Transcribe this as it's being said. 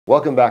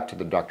Welcome back to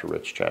the Dr.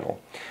 Rich channel.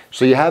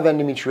 So you have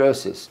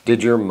endometriosis.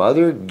 Did your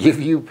mother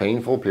give you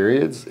painful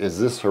periods? Is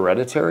this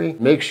hereditary?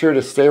 Make sure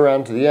to stay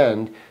around to the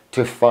end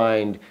to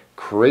find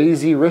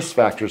crazy risk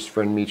factors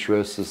for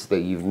endometriosis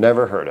that you've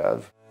never heard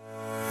of.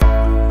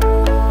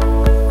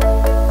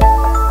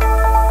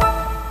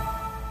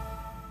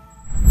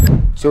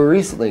 So we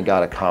recently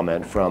got a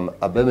comment from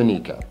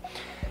Abimanika.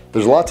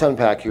 There's a lot to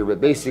unpack here, but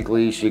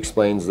basically she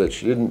explains that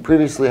she didn't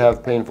previously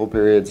have painful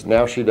periods,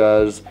 now she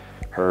does.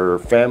 Her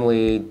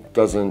family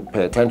doesn't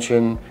pay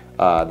attention.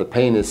 The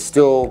pain is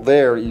still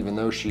there even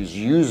though she's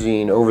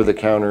using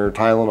over-the-counter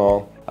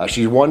Tylenol.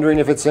 She's wondering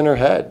if it's in her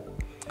head.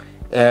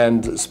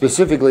 And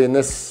specifically in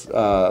this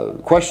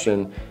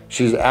question,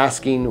 she's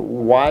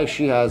asking why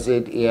she has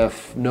it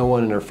if no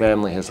one in her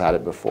family has had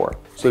it before.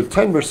 So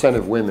 10%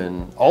 of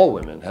women, all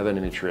women, have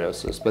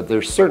endometriosis, but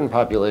there's certain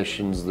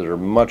populations that are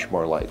much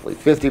more likely.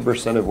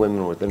 50% of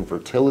women with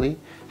infertility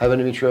have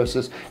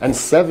endometriosis, and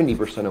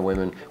 70% of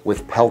women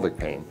with pelvic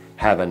pain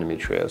have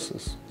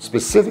endometriosis.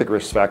 Specific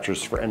risk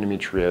factors for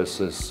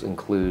endometriosis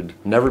include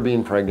never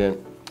being pregnant,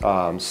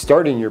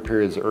 starting your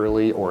periods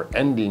early or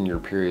ending your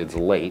periods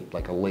late,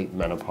 like a late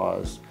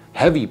menopause,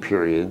 heavy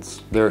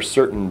periods. There are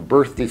certain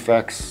birth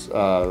defects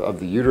of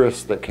the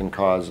uterus that can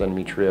cause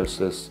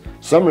endometriosis.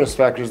 Some risk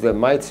factors that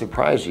might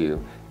surprise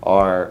you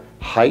are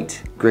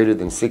height greater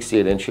than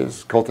 68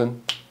 inches.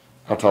 Colton,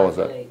 how tall is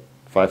that?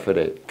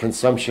 5'8".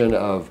 Consumption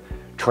of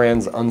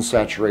trans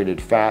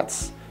unsaturated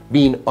fats,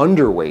 being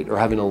underweight or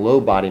having a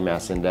low body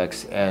mass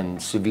index,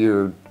 and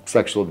severe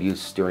sexual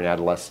abuse during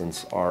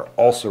adolescence are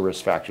also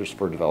risk factors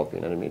for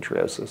developing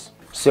endometriosis.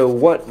 So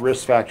what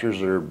risk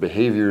factors or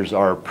behaviors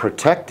are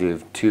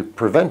protective to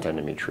prevent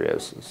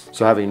endometriosis?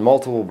 So having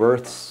multiple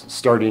births,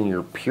 starting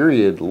your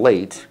period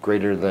late,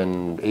 greater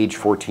than age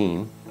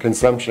 14,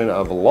 consumption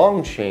of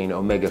long-chain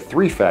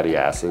omega-3 fatty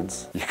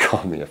acids. You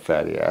call me a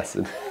fatty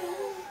acid.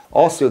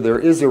 Also, there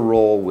is a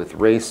role with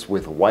race,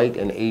 with white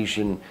and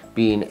Asian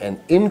being an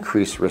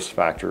increased risk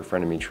factor for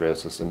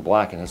endometriosis, and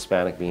Black and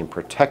Hispanic being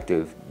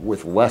protective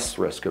with less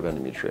risk of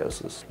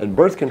endometriosis. And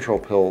birth control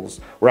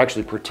pills were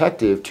actually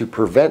protective to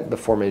prevent the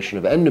formation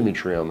of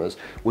endometriomas,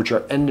 which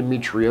are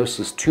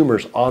endometriosis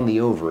tumors on the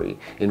ovary.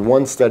 In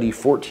one study,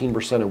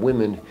 14% of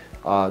women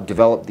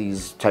developed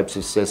these types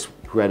of cysts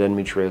who had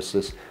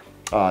endometriosis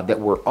that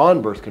were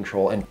on birth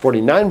control, and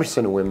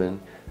 49% of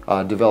women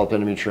developed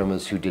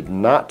endometriomas who did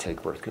not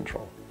take birth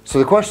control. So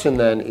the question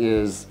then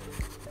is,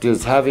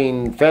 does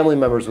having family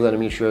members with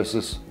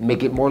endometriosis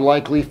make it more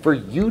likely for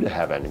you to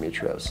have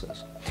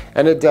endometriosis?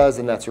 And it does,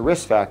 and that's a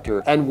risk factor.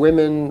 And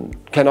women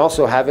can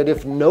also have it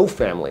if no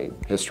family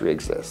history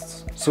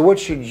exists. So what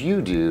should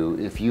you do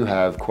if you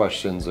have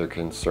questions or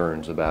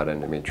concerns about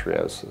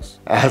endometriosis?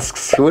 Ask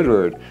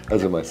Squidward,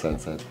 as my son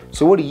said.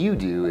 So what do you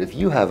do if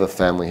you have a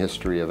family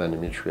history of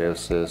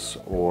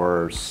endometriosis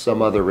or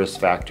some other risk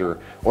factor,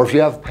 or if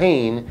you have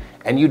pain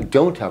and you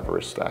don't have a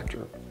risk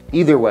factor?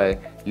 Either way,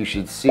 you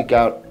should seek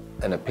out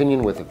an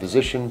opinion with a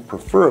physician,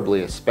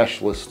 preferably a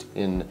specialist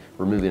in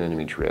removing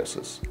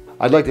endometriosis.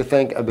 I'd like to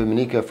thank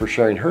Abimanika for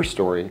sharing her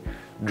story.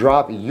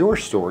 Drop your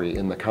story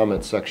in the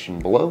comments section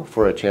below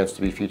for a chance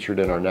to be featured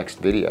in our next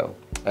video.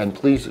 And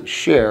please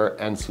share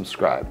and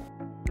subscribe.